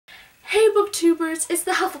Hey booktubers, it's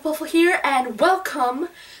the Hufflepuffle here and welcome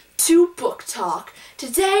to Book Talk.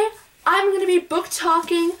 Today I'm going to be book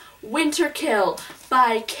talking Winterkill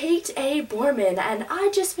by Kate A. Borman, and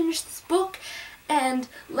I just finished this book and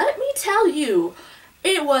let me tell you,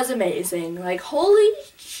 it was amazing. Like, holy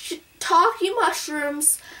talky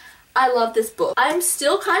mushrooms, I love this book. I'm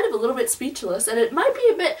still kind of a little bit speechless and it might be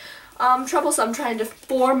a bit troublesome trying to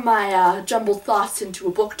form my jumbled thoughts into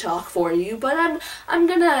a book talk for you, but I'm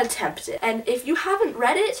gonna attempt it. And if you haven't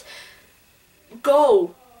read it,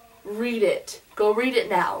 go read it. Go read it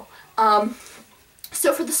now.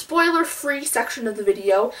 So for the spoiler-free section of the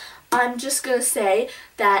video, I'm just gonna say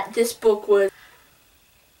that this book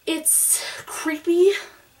it's creepy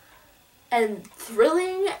and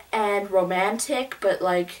thrilling and romantic, but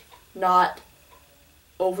like not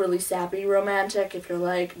overly sappy romantic if you're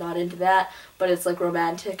like not into that, but it's like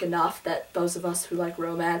romantic enough that those of us who like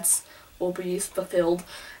romance will be fulfilled,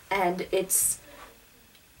 and it's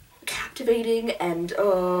captivating and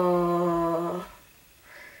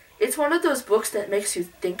it's one of those books that makes you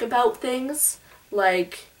think about things,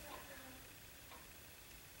 like,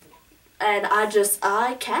 and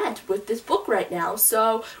I can't with this book right now,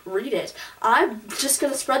 so read it. I'm just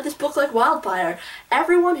gonna spread this book like wildfire.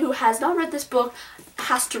 Everyone who has not read this book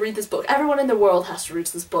has to read this book. Everyone in the world has to read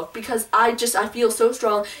this book because I feel so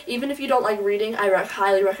strong. Even if you don't like reading, I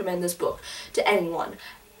highly recommend this book to anyone.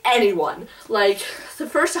 Anyone. Like, the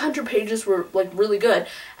first 100 pages were like really good,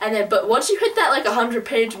 and then but once you hit that like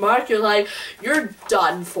 100-page mark, you're like, you're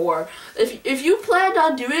done for. If you planned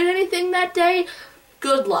on doing anything that day,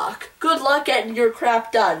 good luck. Good luck getting your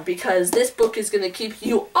crap done, because this book is going to keep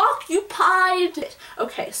you occupied.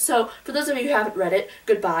 Okay, so for those of you who haven't read it,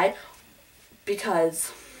 goodbye,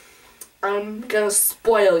 because I'm going to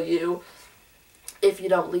spoil you if you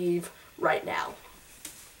don't leave right now.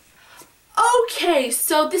 Okay,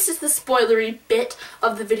 so this is the spoilery bit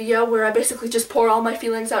of the video where I basically just pour all my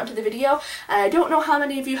feelings out into the video. I don't know how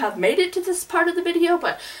many of you have made it to this part of the video,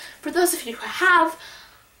 but for those of you who have,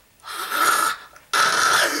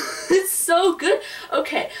 it's so good.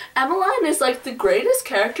 Okay, Emmeline is like the greatest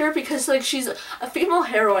character because like she's a female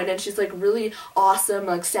heroine and she's like really awesome,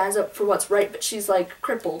 like stands up for what's right, but she's like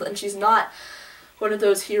crippled and she's not one of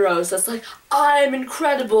those heroes that's like, I'm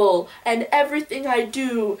incredible and everything I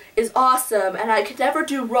do is awesome and I could never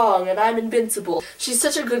do wrong and I'm invincible. She's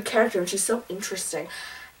such a good character and she's so interesting.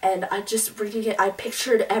 And I just reading it, I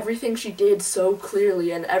pictured everything she did so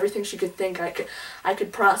clearly and everything she could think I could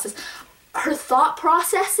process. Her thought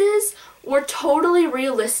processes were totally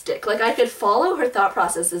realistic. Like, I could follow her thought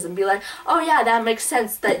processes and be like, oh yeah, that makes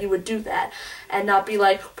sense that you would do that. And not be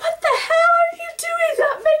like, what the hell are you doing?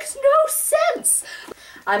 That makes no sense.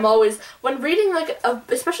 I'm always, when reading like,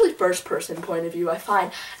 especially first person point of view, I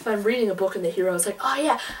find if I'm reading a book and the hero is like, oh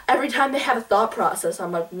yeah, every time they have a thought process,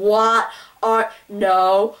 I'm like, no,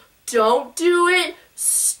 don't do it,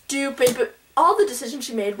 stupid. But all the decisions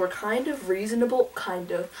she made were kind of reasonable, kind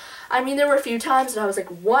of. I mean, there were a few times that I was like,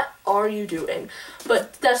 what are you doing?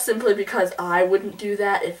 But that's simply because I wouldn't do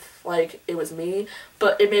that if, like, it was me.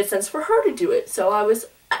 But it made sense for her to do it, so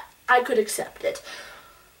I could accept it.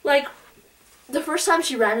 Like, the first time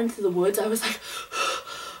she ran into the woods, I was like,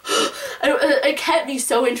 it kept me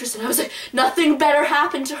so interested. I was like, nothing better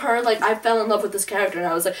happened to her. Like, I fell in love with this character, and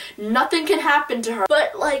I was like, nothing can happen to her.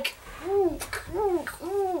 But, like,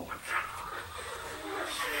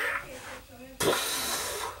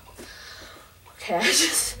 okay,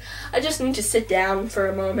 I just need to sit down for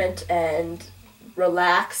a moment and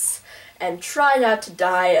relax and try not to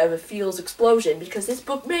die of a feels explosion, because this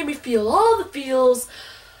book made me feel all the feels.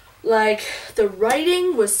 Like, the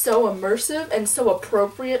writing was so immersive and so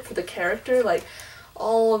appropriate for the character, like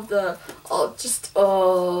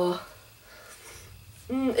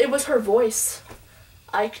it was her voice.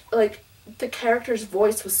 The character's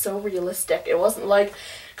voice was so realistic. It wasn't like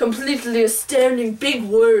completely astounding big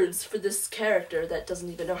words for this character that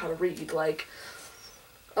doesn't even know how to read, like,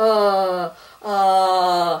 and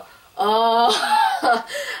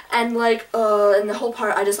like, and the whole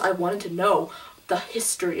part, I wanted to know the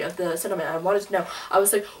history of the settlement. I wanted to know. I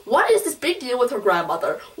was like, what is this big deal with her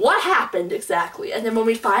grandmother? What happened exactly? And then when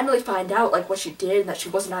we finally find out like what she did and that she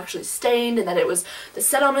wasn't actually stained and that it was the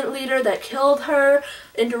settlement leader that killed her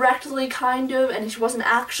indirectly, kind of, and she wasn't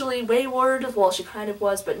actually wayward, well, she kind of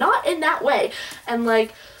was, but not in that way. And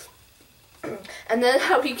like, and then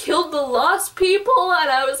how he killed the lost people, and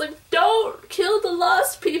I was like, don't kill the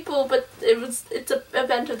lost people, but it's an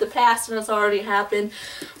event of the past and it's already happened.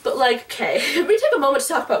 But like, okay, let me take a moment to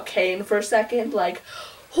talk about Cain for a second. Like,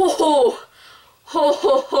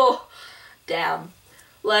 damn.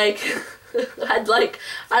 Like, I'd like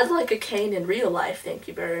a Kane in real life, thank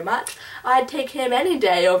you very much. I'd take him any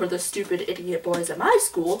day over the stupid idiot boys at my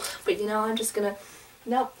school, but you know, I'm just gonna,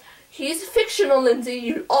 nope. He's fictional, Lindsay.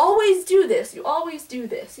 You always do this. You always do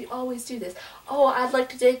this. You always do this. Oh, I'd like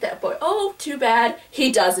to date that boy. Oh, too bad. He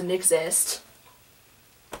doesn't exist.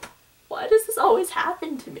 Why does this always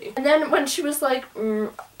happen to me? And then when she was like,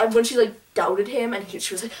 when she like doubted him and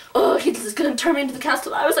she was like, oh, he's gonna turn me into the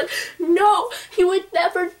castle, I was like, no, he would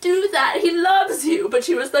never do that. He loves you. But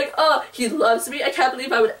she was like, oh, he loves me. I can't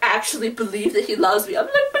believe I would actually believe that he loves me. I'm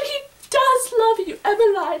like, but he does love you,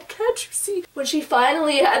 Emmeline, can't you see? When she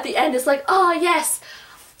finally at the end is like, oh yes,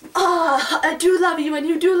 I do love you and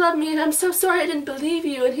you do love me and I'm so sorry I didn't believe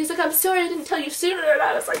you, and he's like, I'm sorry I didn't tell you sooner, and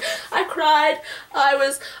I was like, I cried. I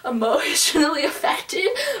was emotionally affected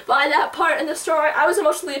by that part in the story. I was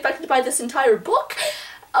emotionally affected by this entire book.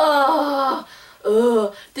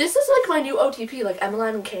 This is like my new OTP, like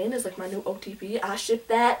Emmeline and Kane is like my new OTP. I ship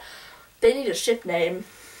that. They need a ship name.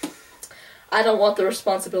 I don't want the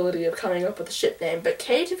responsibility of coming up with a ship name, but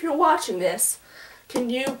Kate, if you're watching this, can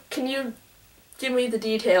you give me the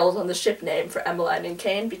details on the ship name for Emmeline and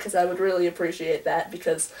Kane, because I would really appreciate that,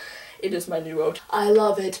 because it is my new OT. I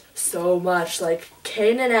love it so much. Like,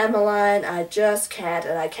 Kane and Emmeline, I just can't,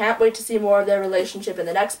 and I can't wait to see more of their relationship in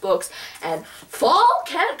the next books, and fall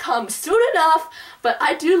can't come soon enough, but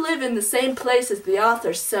I do live in the same place as the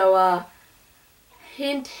author, so,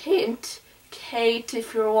 hint, hint, Kate,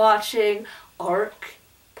 if you're watching, arc,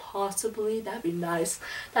 possibly, that'd be nice,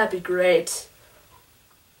 that'd be great.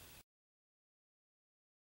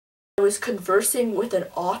 I was conversing with an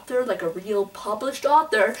author, like a real published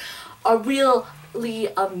author, a really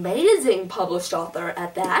amazing published author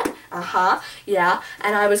at that, yeah,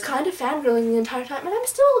 and I was kind of fangirling the entire time, and I'm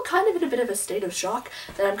still kind of in a bit of a state of shock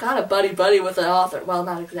that I'm kind of buddy-buddy with an author. Well,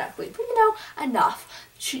 not exactly, but you know, enough.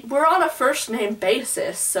 We're on a first name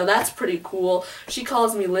basis, so that's pretty cool. She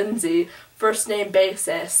calls me Lindsay, first name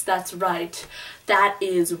basis, that's right. That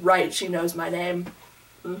is right, she knows my name.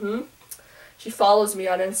 She follows me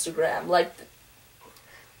on Instagram, like,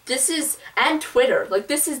 this is, and Twitter, like,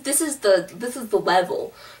 this is the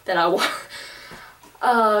level that I want.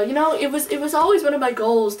 You know, it was always one of my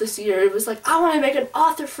goals this year. It was like, I want to make an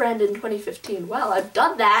author friend in 2015. Well, I've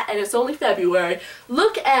done that, and it's only February.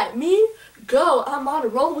 Look at me go. I'm on a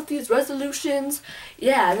roll with these resolutions.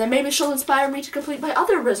 Yeah, and then maybe she'll inspire me to complete my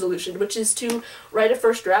other resolution, which is to write a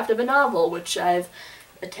first draft of a novel, which I've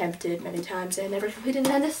attempted many times and never completed.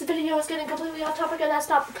 And this video is getting completely off topic, and that's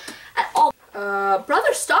not at all.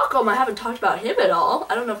 Brother Stockholm, I haven't talked about him at all.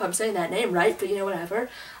 I don't know if I'm saying that name right, but you know, whatever.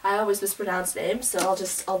 I always mispronounce names, so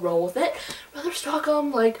I'll roll with it. Brother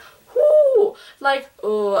Stockholm, like, whoo! Like,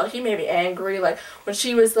 oh, he made me angry. Like, when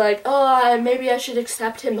she was like, oh, maybe I should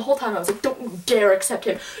accept him. The whole time I was like, don't you dare accept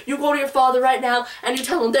him. You go to your father right now, and you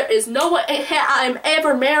tell him there is no way I'm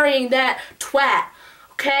ever marrying that twat,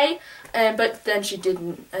 okay? But then she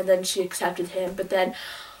didn't, and then she accepted him, but then,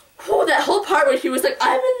 whew, that whole part where he was like,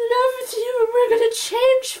 I'm in love with you, and we're gonna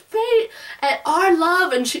change fate, and our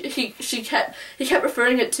love, and he kept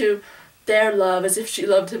referring it to their love as if she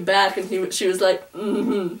loved him back, and she was like,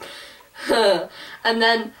 and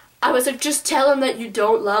then I was like, just tell him that you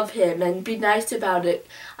don't love him, and be nice about it.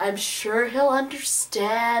 I'm sure he'll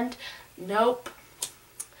understand. Nope.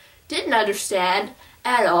 Didn't understand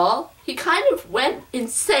at all. He kind of went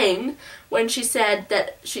insane when she said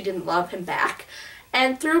that she didn't love him back,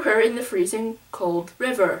 and threw her in the freezing cold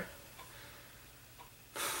river.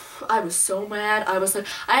 I was so mad. I was like,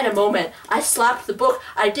 I had a moment. I slapped the book.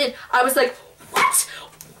 I did. I was like, what?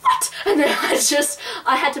 What? And then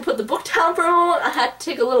I had to put the book down for a moment. I had to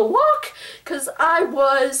take a little walk, because I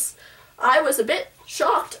was a bit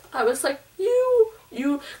shocked. I was like,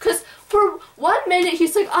 because for 1 minute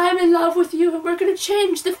he's like, I'm in love with you and we're going to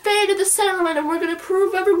change the fate of the settlement and we're going to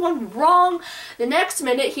prove everyone wrong. The next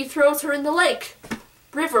minute he throws her in the lake.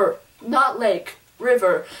 River, not lake,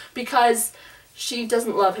 river, because she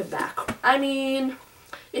doesn't love him back. I mean,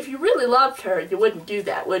 if you really loved her, you wouldn't do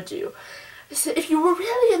that, would you? So if you were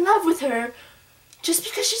really in love with her, just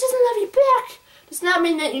because she doesn't love you back does not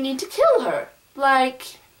mean that you need to kill her.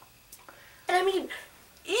 Like, and I mean,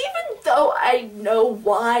 even though I know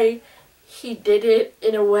why he did it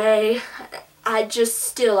in a way, I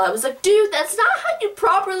was like, dude, that's not how you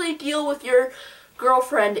properly deal with your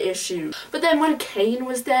girlfriend issue. But then when Kane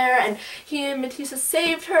was there and he and Matissa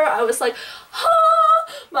saved her, I was like, oh,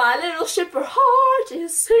 my little shipper heart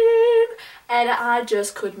is singing. And I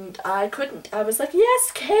just couldn't. I was like,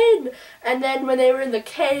 yes, Kane! And then when they were in the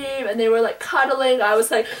cave and they were like cuddling, I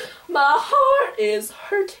was like, my heart is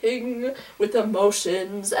hurting with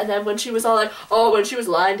emotions. And then when she was all like, oh, when she was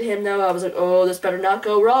lying to him though, I was like, oh, this better not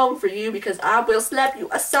go wrong for you because I will slap you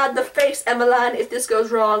aside the face, Emmeline, if this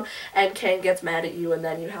goes wrong. And Kane gets mad at you and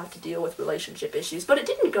then you have to deal with relationship issues. But it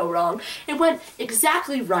didn't go wrong. It went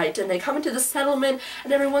exactly right. And they come into the settlement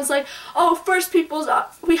and everyone's like, oh, First Peoples,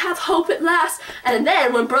 we have hope at last. And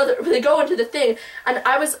then when they go into the thing, and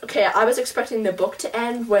I was expecting the book to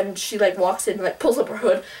end when she like walks in and like pulls up her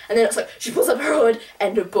hood, and then it's like she pulls up her hood,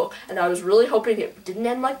 end of book. And I was really hoping it didn't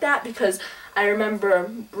end like that because I remember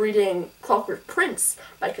reading Clockwork Prince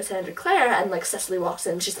by Cassandra Clare, and like Cecily walks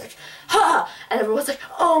in and she's like, ha! And everyone's like,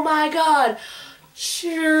 oh my god,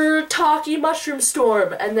 shiitake mushroom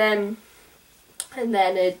storm. And then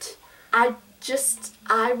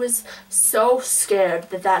I was so scared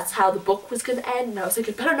that that's how the book was going to end, and I was like,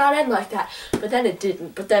 it better not end like that. But then it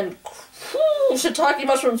didn't. But then, shiitake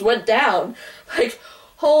mushrooms went down. Like,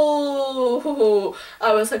 oh,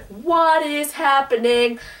 I was like, what is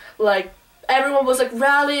happening? Like, everyone was like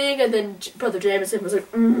rallying, and then Brother Jameson was like,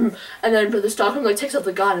 and then Brother Stockholm like takes out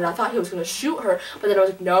the gun, and I thought he was gonna shoot her, but then I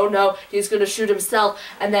was like, no, he's gonna shoot himself.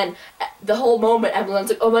 And then the whole moment, Emmeline's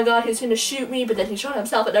like, oh my god, he's gonna shoot me, but then he shot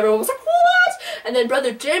himself, and everyone was like, what? And then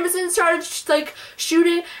Brother Jameson started like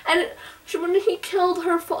shooting, and when he killed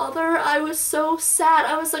her father, I was so sad.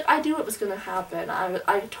 I was like, I knew it was gonna happen.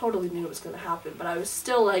 I totally knew it was gonna happen, but I was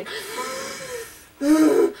still like.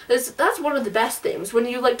 That's one of the best things, when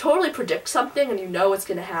you like totally predict something and you know it's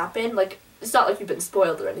gonna happen. Like, it's not like you've been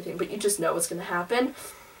spoiled or anything, but you just know it's gonna happen,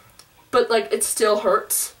 but like it still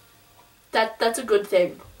hurts. That's a good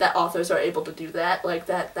thing that authors are able to do that. Like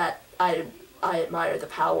that I admire the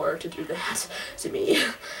power to do that. To me,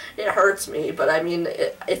 it hurts me, but I mean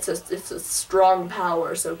it's a strong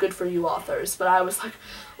power, so good for you authors. But I was like,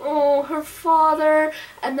 oh, her father.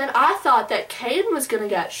 And then I thought that Kane was gonna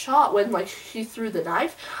get shot when like he threw the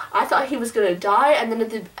knife. I thought he was gonna die. And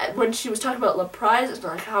then when she was talking about La Prize and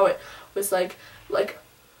like how it was like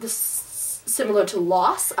this similar to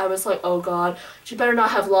Loss, I was like, oh god, she better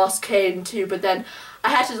not have lost Kane too. But then I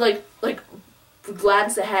had to like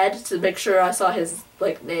glance ahead to make sure I saw his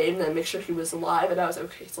like name and make sure he was alive, and I was like,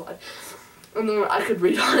 okay, he's alive. And then I could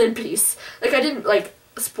read on in peace. Like, I didn't like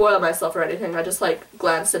spoil myself or anything. I just like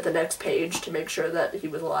glanced at the next page to make sure that he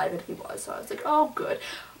was alive, and he was. So I was like, oh good,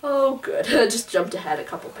 oh good. I just jumped ahead a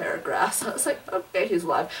couple paragraphs. I was like, okay, he's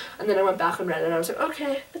alive. And then I went back and read it, and I was like,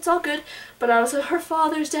 okay, it's all good. But I was like, her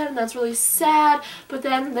father's dead, and that's really sad. But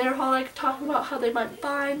then they were all like talking about how they might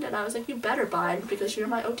bind, and I was like, you better bind because you're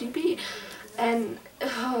my OTB. And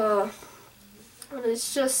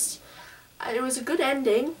it's just, it was a good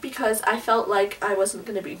ending because I felt like I wasn't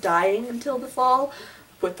going to be dying until the fall,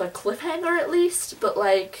 with a cliffhanger at least, but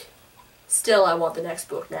like, still I want the next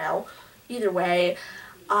book now. Either way,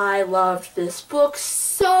 I loved this book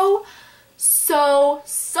so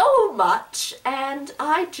much, and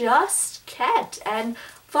I just can't. And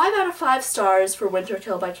 5 out of 5 stars for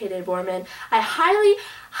Winterkill by K.D. Borman. I highly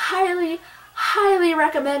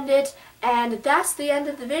recommend it. And that's the end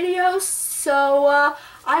of the video, so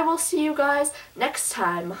I will see you guys next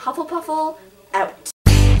time. Hufflepuffle out.